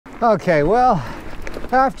Okay, well,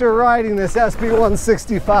 after riding this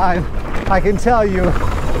SB165, I can tell you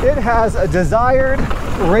it has a desired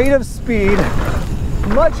rate of speed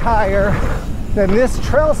much higher than this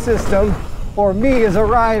trail system or me as a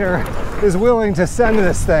rider is willing to send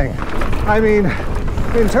this thing. I mean,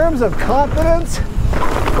 in terms of confidence,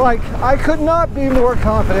 like, I could not be more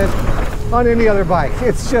confident on any other bike.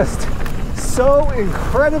 It's just so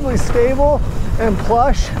incredibly stable and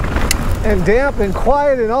plush and damp and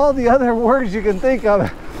quiet and all the other words you can think of.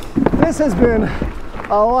 This has been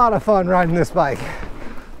a lot of fun riding this bike.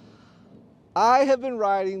 I have been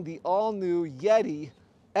riding the all-new Yeti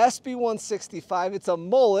SB165. It's a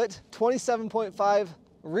mullet, 27.5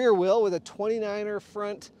 rear wheel with a 29er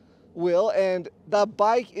front wheel, and the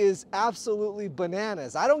bike is absolutely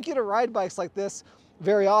bananas. I don't get to ride bikes like this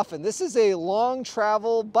very often. This is a long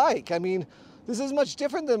travel bike. I mean, this is much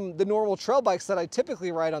different than the normal trail bikes that I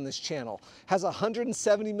typically ride on this channel. Has a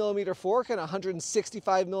 170 millimeter fork and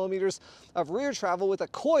 165 millimeters of rear travel with a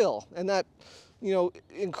coil, and that, you know,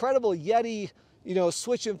 incredible Yeti, you know,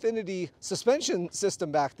 Switch Infinity suspension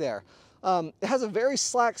system back there. It has a very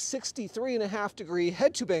slack 63.5 degree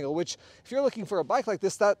head tube angle, which if you're looking for a bike like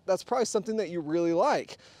this, that's probably something that you really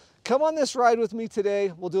like. Come on this ride with me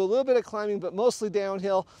today. We'll do a little bit of climbing, but mostly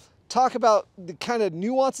downhill. Talk about the kind of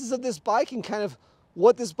nuances of this bike and kind of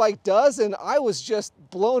what this bike does. And I was just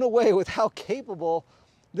blown away with how capable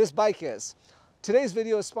this bike is. Today's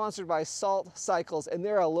video is sponsored by Salt Cycles, and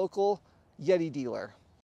they're a local Yeti dealer.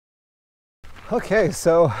 Okay,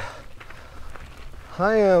 so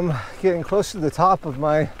I am getting close to the top of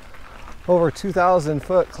my over 2,000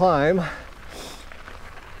 foot climb.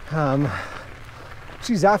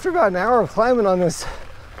 Geez, after about an hour of climbing on this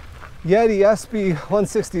Yeti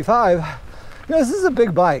SB165, you know, this is a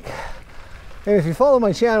big bike. And if you follow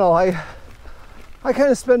my channel, I kind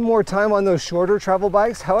of spend more time on those shorter travel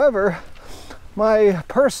bikes. However, my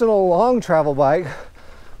personal long travel bike,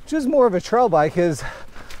 which is more of a trail bike, is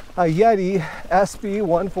a Yeti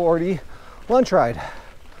SB140 lunch ride.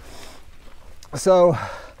 So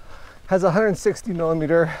has a 160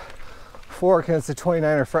 millimeter fork and it's a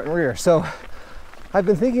 29er front and rear. So I've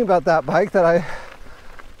been thinking about that bike,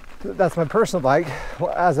 that's my personal bike,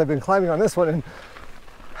 as I've been climbing on this one. And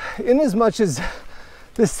in as much as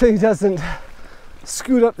this thing doesn't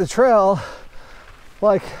scoot up the trail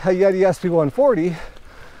like a Yeti SB140,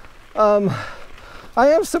 I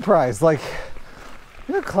am surprised. Like,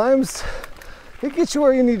 you know, climbs, it gets you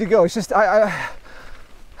where you need to go. It's just, I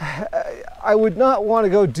would not want to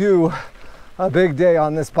go do a big day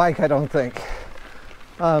on this bike, I don't think.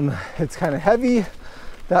 It's kind of heavy.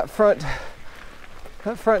 That front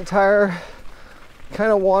tire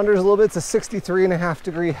kind of wanders a little bit. It's a 63.5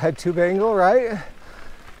 degree head tube angle, right?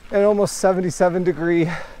 And almost 77 degree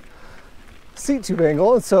seat tube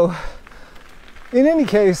angle. And so in any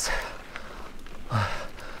case,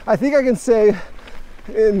 I think I can say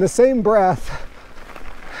in the same breath,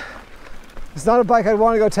 it's not a bike I'd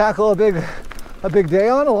want to go tackle a big day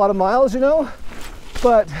on, a lot of miles, you know,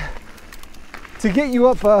 but to get you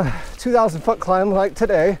up a 2,000 foot climb like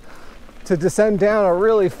today, to descend down a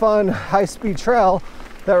really fun high-speed trail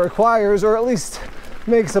that requires, or at least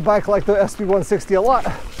makes a bike like the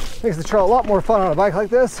SB160 makes the trail a lot more fun on a bike like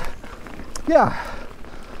this. Yeah,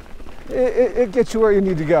 it gets you where you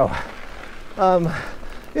need to go.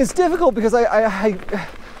 It's difficult because I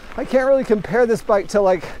can't really compare this bike to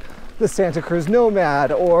like the Santa Cruz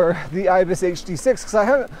Nomad or the Ibis HD6 because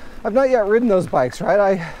I've not yet ridden those bikes, right?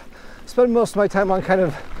 I spend most of my time on kind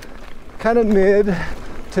of mid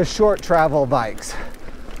to short travel bikes.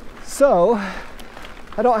 So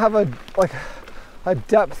I don't have a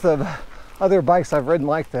depth of other bikes I've ridden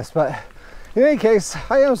like this, but in any case,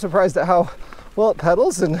 I am surprised at how well it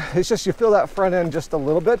pedals, and it's just you feel that front end just a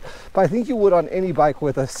little bit, but I think you would on any bike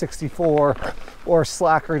with a 64 or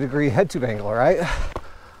slacker degree head tube angle, right?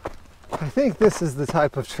 I think this is the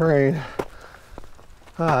type of terrain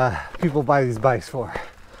people buy these bikes for.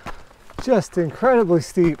 Just incredibly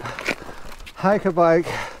steep, hike a bike,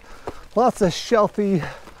 lots of shelfy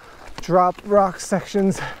drop rock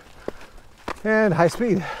sections, and high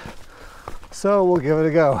speed. So we'll give it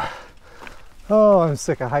a go. Oh, I'm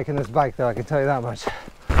sick of hiking this bike though, I can tell you that much.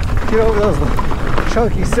 Get over those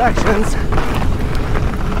chunky sections.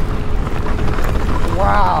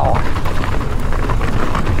 Wow.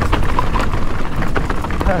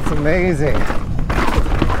 That's amazing.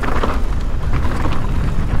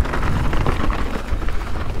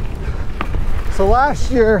 So last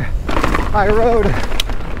year I rode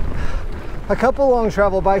a couple long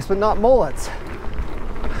travel bikes, but not mullets.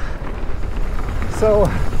 So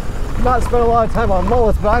not spent a lot of time on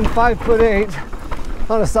mullets, but I'm 5'8",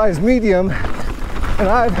 on a size medium, and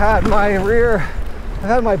I've had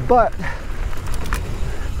my butt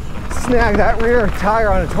snag that rear tire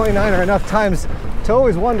on a 29er enough times to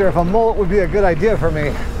always wonder if a mullet would be a good idea for me.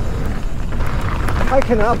 I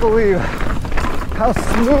cannot believe how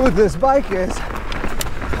smooth this bike is.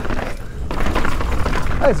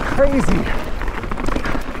 That's crazy.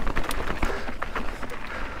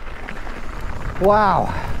 Wow.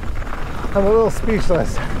 I'm a little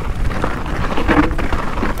speechless.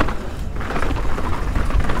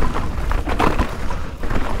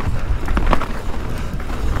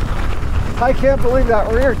 I can't believe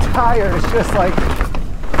that rear tire is just like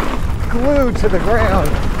glued to the ground.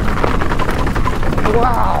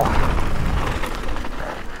 Wow.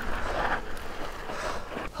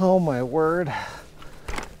 Oh my word.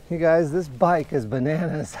 You guys, this bike is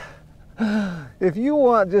bananas. If you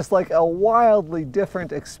want just like a wildly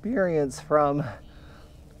different experience from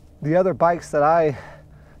the other bikes that I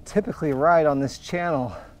typically ride on this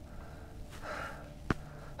channel,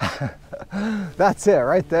 that's it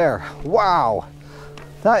right there. Wow.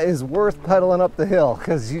 That is worth pedaling up the hill,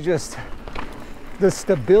 because the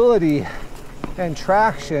stability and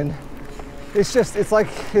traction, it's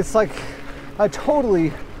like a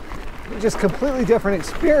totally, just completely different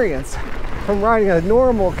experience from riding a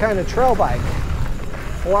normal kind of trail bike.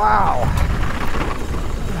 Wow.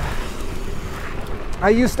 I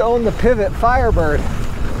used to own the Pivot Firebird,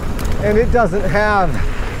 and it doesn't have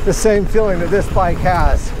the same feeling that this bike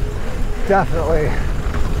has. Definitely.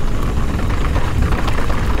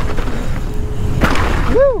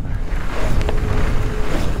 Woo!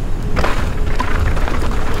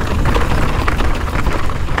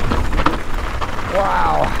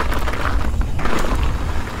 Wow.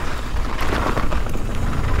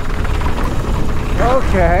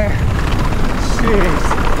 Okay. Jeez.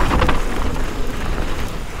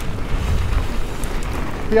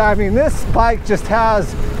 Yeah, I mean, this bike just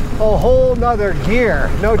has a whole nother gear,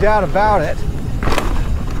 no doubt about it,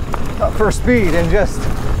 for speed and just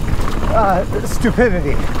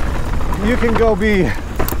stupidity. You can go be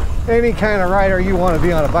any kind of rider you want to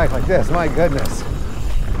be on a bike like this. My goodness.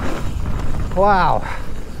 Wow.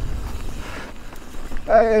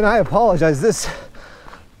 And I apologize, this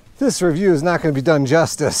review is not going to be done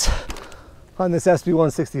justice on this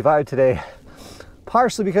SB165 today,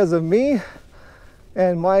 partially because of me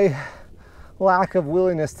and my lack of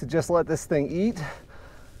willingness to just let this thing eat.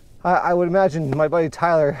 I would imagine my buddy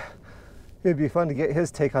Tyler, it'd be fun to get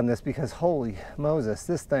his take on this, because holy Moses,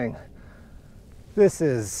 this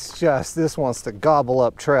wants to gobble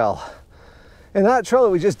up trail. And that trail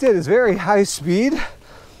that we just did is very high speed,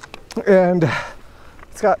 and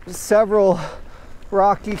it's got several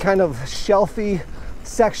rocky, kind of shelfy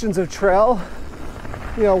sections of trail,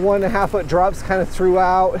 you know, 1.5 foot drops kind of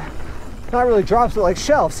throughout. Not really drops, but like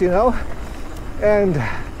shelves, you know. And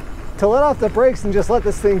to let off the brakes and just let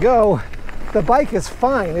this thing go, the bike is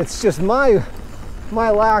fine. It's just my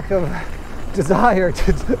lack of desire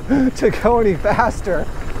to go any faster.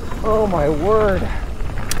 Oh my word.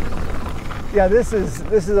 Yeah, this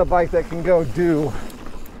is a bike that can go do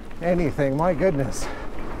anything. My goodness.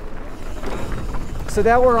 So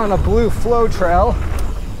now we're on a blue flow trail,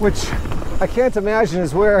 which I can't imagine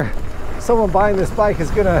is where someone buying this bike is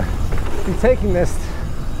gonna be taking this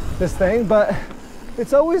thing, but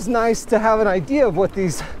it's always nice to have an idea of what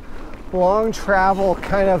these long travel,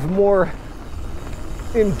 kind of more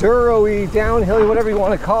enduro-y, downhill-y, whatever you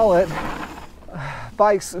want to call it,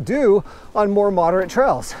 bikes do on more moderate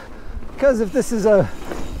trails. Because if this is a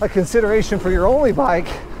consideration for your only bike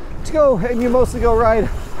to go, and you mostly go ride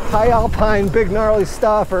high alpine, big gnarly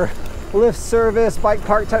stuff, or lift service, bike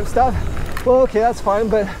park type stuff, well, okay, that's fine,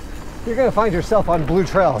 but you're gonna find yourself on blue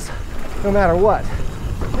trails no matter what.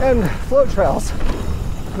 And float trails,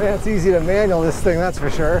 man, it's easy to manual this thing, that's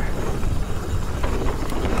for sure.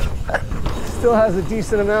 Still has a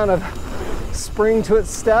decent amount of spring to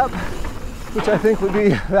its step, which I think would be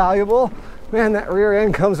valuable. Man, that rear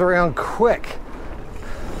end comes around quick.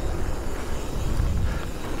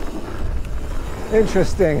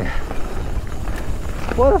 Interesting.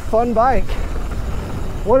 What a fun bike.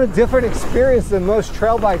 What a different experience than most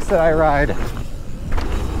trail bikes that I ride.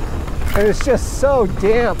 And it's just so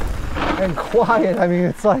damp and quiet. I mean,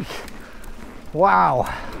 it's like,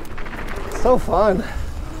 wow, so fun.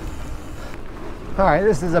 All right,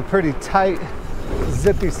 this is a pretty tight,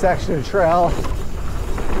 zippy section of trail.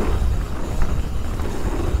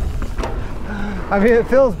 I mean, it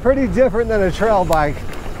feels pretty different than a trail bike,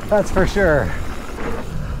 that's for sure.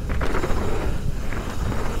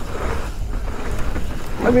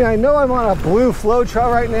 I mean, I know I'm on a blue flow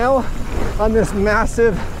trail right now on this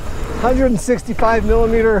massive 165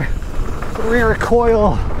 millimeter rear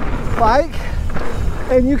coil bike,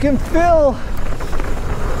 and you can feel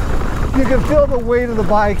the weight of the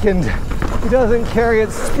bike, and it doesn't carry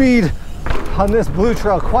its speed on this blue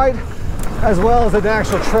trail quite as well as an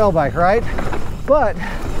actual trail bike, right? But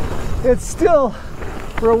it's still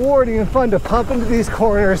rewarding and fun to pump into these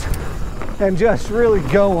corners and just really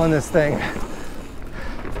go on this thing.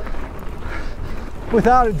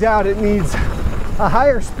 Without a doubt, it needs a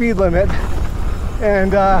higher speed limit,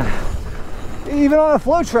 and even on a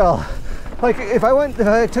flow trail, like if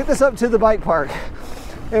I took this up to the bike park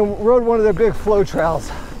and rode one of their big flow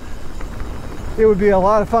trails, it would be a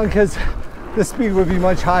lot of fun because the speed would be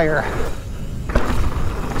much higher.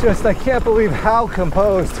 Just, I can't believe how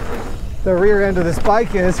composed the rear end of this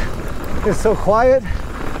bike is. It's so quiet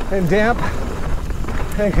and damp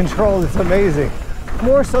and controlled. It's amazing.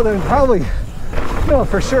 More so than probably, no,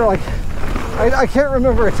 for sure, like I can't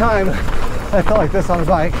remember a time I felt like this on a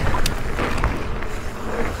bike.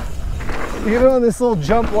 Even on this little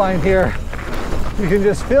jump line here, you can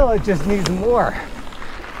just feel it just needs more.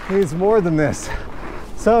 It needs more than this.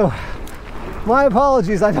 So my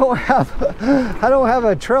apologies, I don't have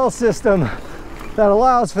a trail system that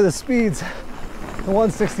allows for the speeds the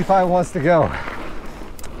 165 wants to go.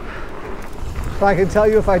 But I can tell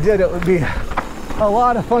you if I did, it would be a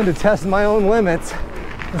lot of fun to test my own limits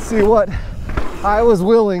and see what I was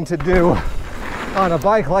willing to do on a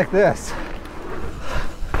bike like this.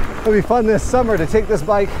 It'll be fun this summer to take this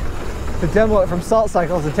bike, to demo it from Salt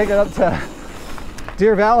Cycles and take it up to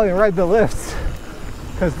Deer Valley and ride the lifts.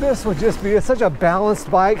 Because this would just be such a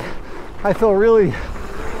balanced bike. I feel really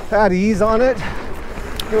at ease on it,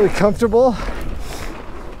 really comfortable.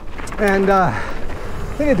 And I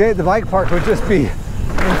think a day at the bike park would just be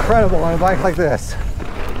incredible on a bike like this.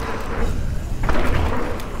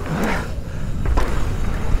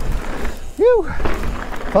 Whew,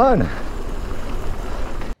 fun.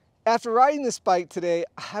 After riding this bike today,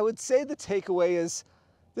 I would say the takeaway is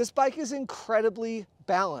this bike is incredibly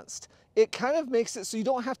balanced. It kind of makes it so you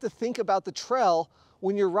don't have to think about the trail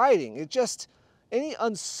when you're riding. It just, any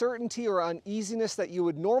uncertainty or uneasiness that you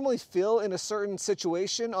would normally feel in a certain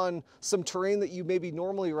situation on some terrain that you maybe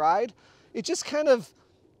normally ride, it just kind of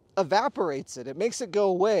evaporates it. It makes it go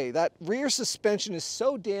away. That rear suspension is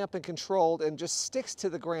so damp and controlled and just sticks to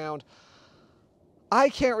the ground. I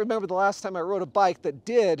can't remember the last time I rode a bike that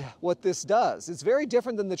did what this does. It's very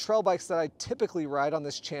different than the trail bikes that I typically ride on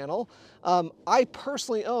this channel. I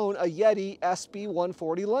personally own a Yeti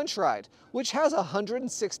SB165 lunch ride, which has a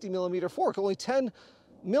 160 millimeter fork, only 10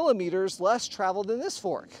 millimeters less travel than this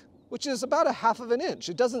fork, which is about a half of an inch.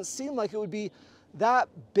 It doesn't seem like it would be that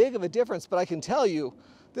big of a difference, but I can tell you,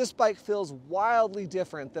 this bike feels wildly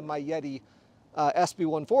different than my Yeti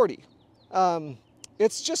SB165.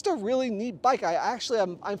 It's just a really neat bike. I'm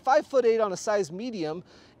 5'8" on a size medium,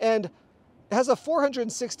 and it has a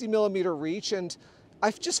 460 millimeter reach, and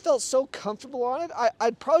I've just felt so comfortable on it.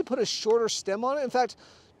 I'd probably put a shorter stem on it. In fact,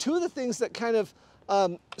 two of the things that kind of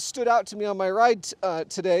stood out to me on my ride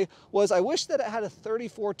today was I wish that it had a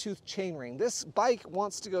 34 tooth chainring. This bike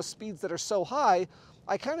wants to go speeds that are so high,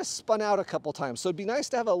 I kind of spun out a couple times. So it'd be nice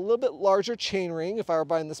to have a little bit larger chainring if I were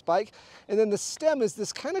buying this bike. And then the stem is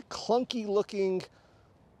this kind of clunky looking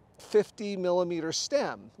 50 millimeter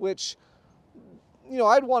stem, which, you know,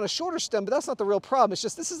 I'd want a shorter stem, but that's not the real problem. It's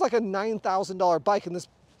just, this is like a $9,000 bike and this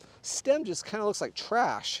stem just kind of looks like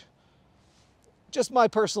trash. Just my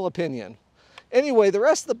personal opinion. Anyway, the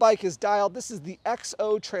rest of the bike is dialed. This is the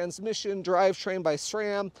XO transmission drivetrain by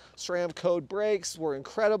SRAM. SRAM code brakes were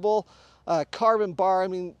incredible. Carbon bar, I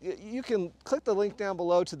mean, you can click the link down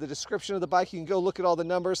below to the description of the bike. You can go look at all the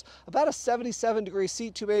numbers. About a 77-degree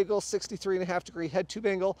seat tube angle, 63.5-degree head tube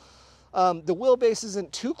angle. The wheelbase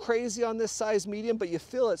isn't too crazy on this size medium, but you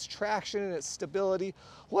feel its traction and its stability.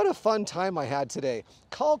 What a fun time I had today.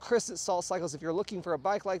 Call Chris at Salt Cycles if you're looking for a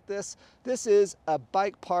bike like this. This is a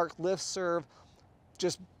bike park, lift, serve,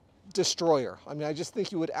 just destroyer. I mean, I just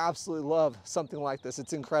think you would absolutely love something like this.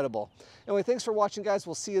 It's incredible. Anyway, thanks for watching, guys.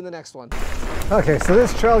 We'll see you in the next one. Okay, so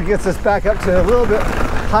this trail gets us back up to a little bit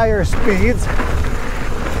higher speeds.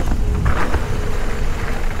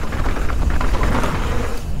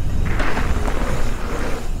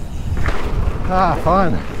 Ah,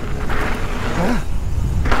 fun.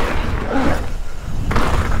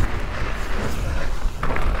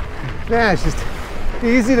 Yeah, it's just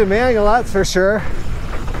easy to manual, that's for sure.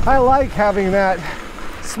 I like having that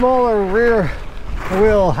smaller rear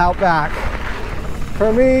wheel out back.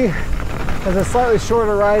 For me, as a slightly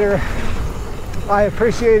shorter rider, I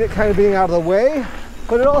appreciate it kind of being out of the way,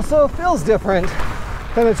 but it also feels different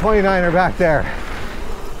than a 29er back there.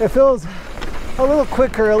 it feels a little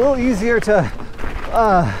quicker, a little easier to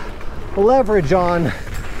leverage on.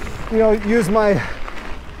 You know,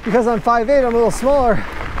 because I'm 5'8", I'm a little smaller,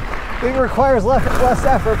 it requires less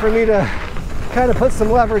effort for me to kind of put some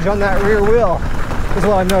leverage on that rear wheel, is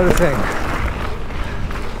what I'm noticing.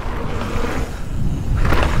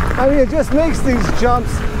 I mean, it just makes these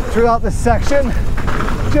jumps throughout the section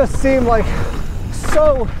just seem like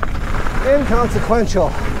so inconsequential.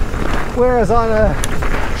 Whereas on a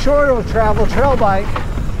shorter travel trail bike,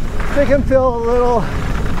 they can feel a little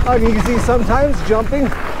uneasy sometimes jumping.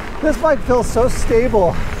 This bike feels so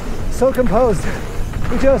stable, so composed.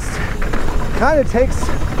 It just kind of takes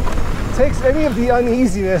any of the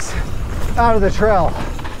uneasiness out of the trail,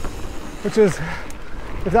 which is,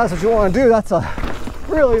 if that's what you want to do, that's a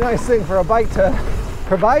really nice thing for a bike to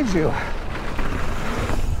provide you.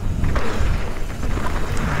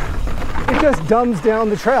 It just dumbs down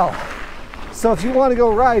the trail. So if you want to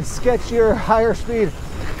go ride sketchier, higher speed,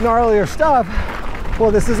 gnarlier stuff,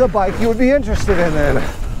 well, this is a bike you would be interested in then.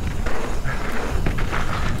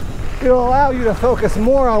 It'll allow you to focus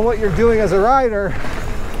more on what you're doing as a rider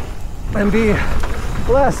and be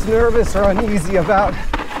less nervous or uneasy about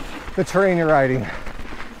the terrain you're riding.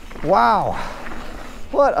 Wow,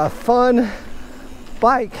 what a fun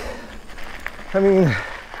bike. I mean,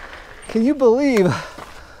 can you believe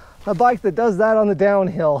a bike that does that on the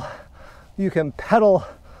downhill? You can pedal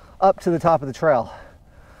up to the top of the trail.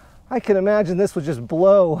 I can imagine this would just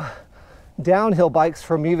blow downhill bikes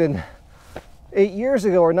from even 8 years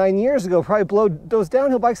ago or 9 years ago, probably blow those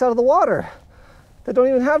downhill bikes out of the water that don't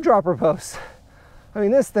even have dropper posts. I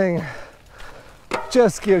mean, this thing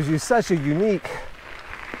just gives you such a unique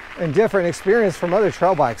and different experience from other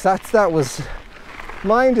trail bikes. That was,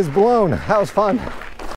 mind is blown. That was fun.